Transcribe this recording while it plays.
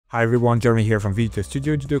Hi everyone, Jeremy here from Video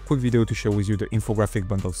Studio. To do a quick video to share with you the infographic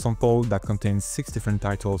bundle sample that contains 6 different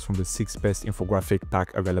titles from the 6 best infographic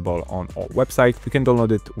pack available on our website. You can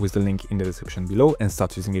download it with the link in the description below and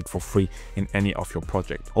start using it for free in any of your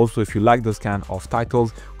projects. Also, if you like those kind of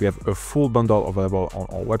titles, we have a full bundle available on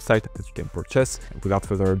our website that you can purchase. And without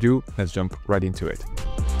further ado, let's jump right into it.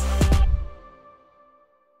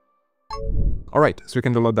 Alright, so you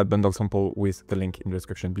can download that bundle sample with the link in the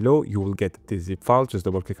description below. You will get this zip file, just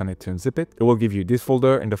double click on it to unzip it. It will give you this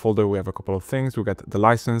folder. In the folder we have a couple of things. We got the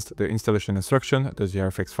license, the installation instruction, the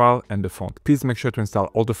graphics file, and the font. Please make sure to install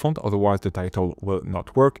all the font, otherwise the title will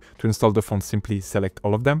not work. To install the font, simply select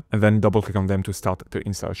all of them and then double click on them to start the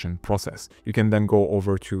installation process. You can then go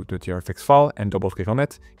over to the graphics file and double click on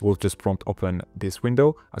it. It will just prompt open this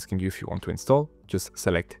window asking you if you want to install. Just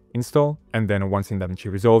select install, and then once in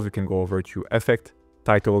Davinci Resolve, you can go over to Effect,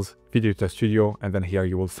 Titles, Video Studio, and then here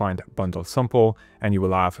you will find Bundle Sample, and you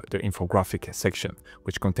will have the infographic section,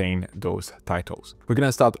 which contain those titles. We're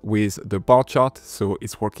gonna start with the bar chart. So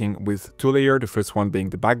it's working with 2 layers, the first one being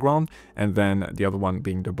the background, and then the other one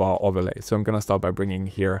being the bar overlay. So I'm gonna start by bringing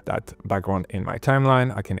here that background in my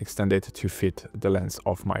timeline. I can extend it to fit the length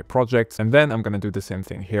of my project. And then I'm gonna do the same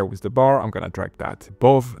thing here with the bar. I'm gonna drag that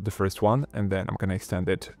above the first one, and then I'm gonna extend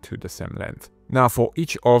it to the same length. Now for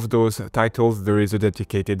each of those titles, there is a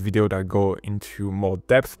dedicated video that go into more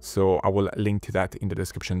depth. So I will link to that in the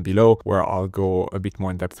description below, where I'll go a bit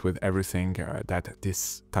more in depth with everything that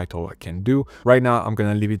this title can do. Right now, I'm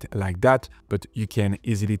gonna leave it like that, but you can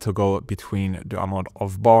easily toggle between the amount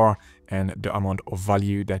of bar and the amount of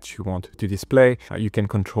value that you want to display. You can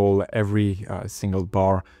control every single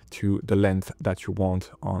bar to the length that you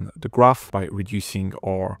want on the graph by reducing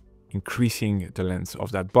or increasing the length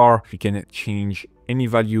of that bar. You can change any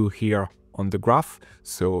value here on the graph.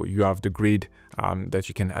 So you have the grid that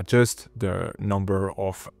you can adjust, the number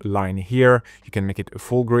of line here. You can make it a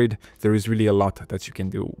full grid. There is really a lot that you can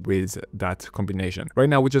do with that combination. Right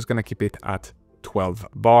now, we're just gonna keep it at 12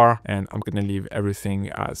 bar, and I'm gonna leave everything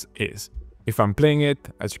as is. If I'm playing it,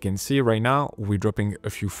 as you can see right now, we're dropping a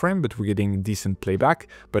few frames, but we're getting decent playback.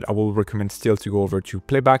 But I will recommend still to go over to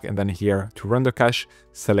playback, and then here to render cache,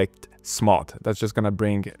 select smart. That's just gonna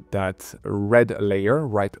bring that red layer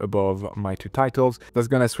right above my 2 titles. That's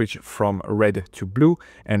gonna switch from red to blue,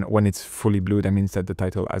 and when it's fully blue, that means that the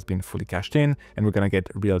title has been fully cached in, and we're gonna get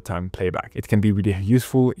real-time playback. It can be really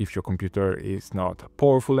useful if your computer is not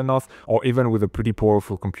powerful enough, or even with a pretty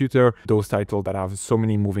powerful computer. Those titles that have so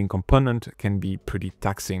many moving components can be pretty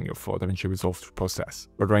taxing for Davinci Resolve to process.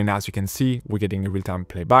 But right now, as you can see, we're getting a real-time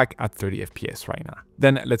playback at 30 FPS right now.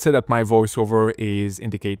 Then let's say that my voiceover is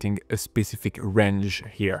indicating a specific range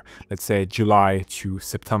here, let's say July to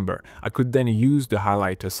September. I could then use the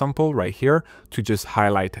highlighter sample right here to just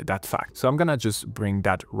highlight that fact. So I'm gonna just bring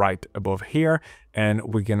that right above here, and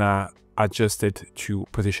we're gonna adjust it to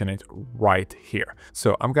position it right here.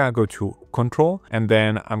 So I'm gonna go to Control, and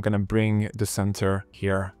then I'm gonna bring the center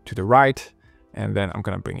here to the right, and then I'm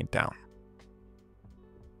gonna bring it down.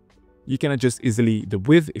 You can adjust easily the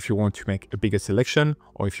width if you want to make a bigger selection,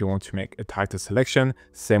 or if you want to make a tighter selection.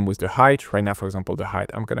 Same with the height. Right now, for example, the height,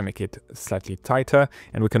 I'm gonna make it slightly tighter,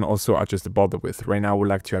 and we can also adjust the border width. Right now, I would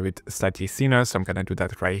like to have it slightly thinner, so I'm gonna do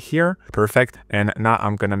that right here. Perfect. And now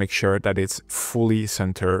I'm gonna make sure that it's fully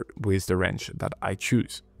centered with the range that I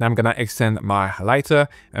choose. Now I'm gonna extend my highlighter,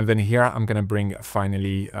 and then here I'm gonna bring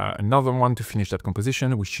finally another one to finish that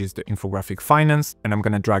composition, which is the infographic finance, and I'm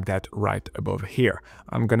gonna drag that right above here.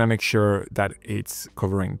 I'm gonna make sure that it's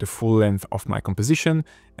covering the full length of my composition,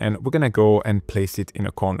 and we're gonna go and place it in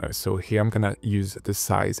a corner. So here I'm gonna use the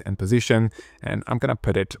size and position, and I'm gonna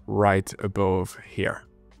put it right above here.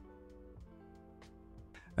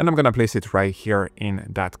 And I'm gonna place it right here in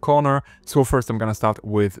that corner. So first I'm gonna start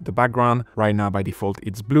with the background. Right now by default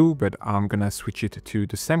it's blue, but I'm gonna switch it to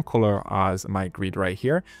the same color as my grid right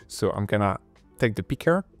here. So I'm gonna take the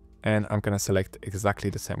picker, and I'm gonna select exactly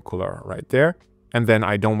the same color right there. And then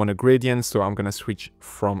I don't want a gradient, so I'm gonna switch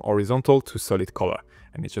from horizontal to solid color.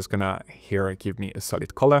 And it's just gonna here give me a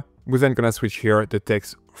solid color. We're then gonna switch here the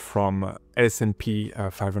text from S&P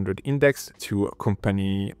 500 index to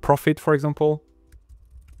company profit, for example.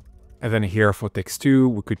 And then here for text 2,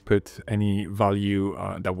 we could put any value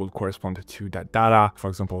that will correspond to that data. For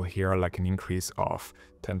example, here like an increase of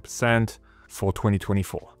 10% for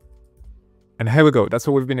 2024. And here we go. That's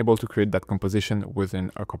how we've been able to create that composition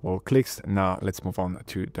within a couple of clicks. Now let's move on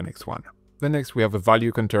to the next one. Then next we have a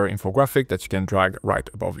value counter infographic that you can drag right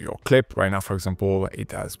above your clip. Right now, for example,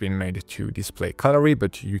 it has been made to display calorie,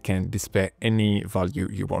 but you can display any value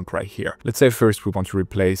you want right here. Let's say first we want to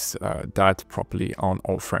replace that properly on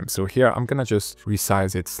all frames. So here I'm gonna just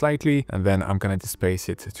resize it slightly, and then I'm gonna displace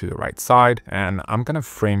it to the right side, and I'm gonna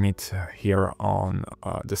frame it here on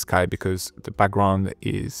the sky because the background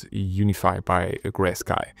is unified by a gray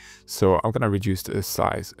sky. So I'm gonna reduce the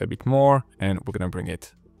size a bit more, and we're gonna bring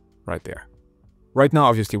it right there. Right now,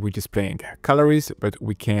 obviously, we're displaying calories, but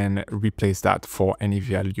we can replace that for any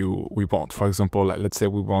value we want. For example, let's say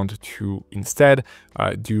we want to instead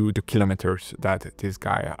do the kilometers that this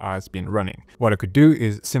guy has been running. What I could do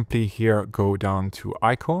is simply here go down to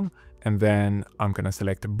icon, and then I'm gonna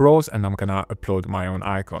select browse, and I'm gonna upload my own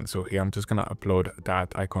icon. So here I'm just gonna upload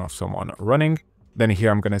that icon of someone running. Then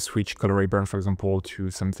here I'm gonna switch calorie burn, for example,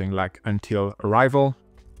 to something like until arrival.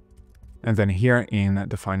 And then here in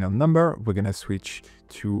the final number, we're gonna switch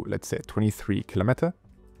to, let's say, 23 kilometer.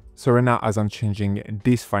 So right now, as I'm changing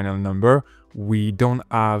this final number, we don't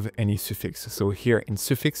have any suffix. So here in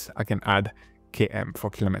suffix, I can add km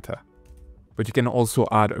for kilometer. But you can also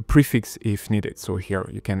add a prefix if needed. So here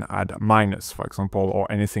you can add minus, for example, or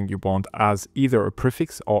anything you want as either a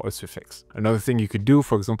prefix or a suffix. Another thing you could do,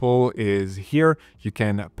 for example, is here you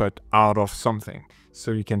can put out of something.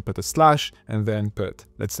 So you can put a slash and then put,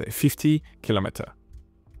 let's say, 50 kilometer.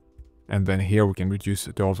 And then here we can reduce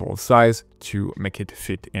the overall size to make it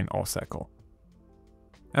fit in our circle.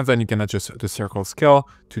 And then you can adjust the circle scale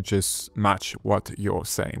to just match what you're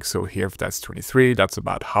saying. So here, if that's 23, that's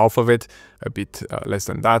about half of it, a bit less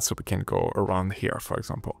than that. So we can go around here, for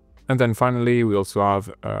example. And then finally, we also have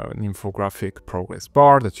an infographic progress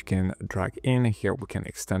bar that you can drag in. Here we can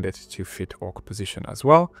extend it to fit our composition as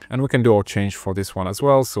well. And we can do our change for this one as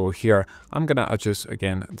well. So here, I'm gonna adjust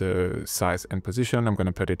again the size and position. I'm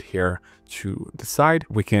gonna put it here to the side.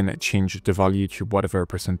 We can change the value to whatever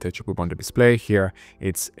percentage we want to display. Here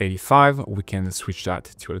it's 85. We can switch that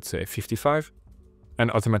to, let's say, 55. And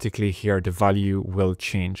automatically here the value will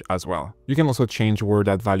change as well. You can also change where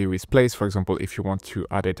that value is placed. For example, if you want to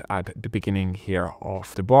add it at the beginning here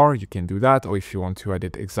of the bar, you can do that. Or if you want to add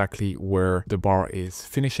it exactly where the bar is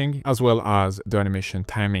finishing, as well as the animation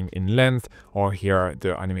timing in length, or here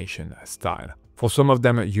the animation style. For some of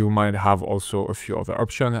them, you might have also a few other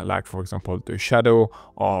options, like for example, the shadow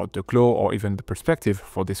or the glow or even the perspective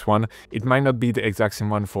for this one. It might not be the exact same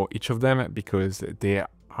one for each of them because they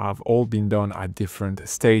have all been done at different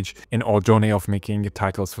stage in our journey of making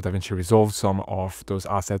titles for Davinci Resolve. Some of those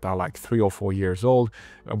assets are like 3 or 4 years old,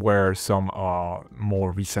 where some are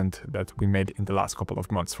more recent that we made in the last couple of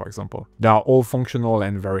months, for example. They are all functional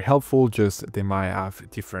and very helpful, just they might have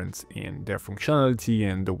difference in their functionality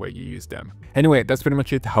and the way you use them. Anyway, that's pretty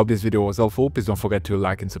much it. I hope this video was helpful. Please don't forget to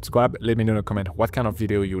like and subscribe. Let me know in a comment what kind of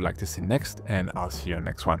video you would like to see next, and I'll see you in the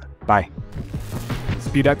next one. Bye.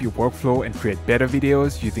 Speed up your workflow and create better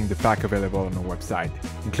videos using the pack available on our website,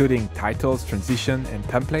 including titles, transition, and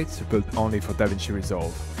templates built only for Davinci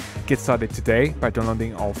Resolve. Get started today by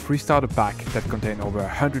downloading our free starter pack that contains over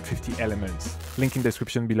 150 elements. Link in the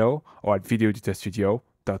description below or at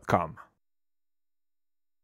videoeditorstudio.com.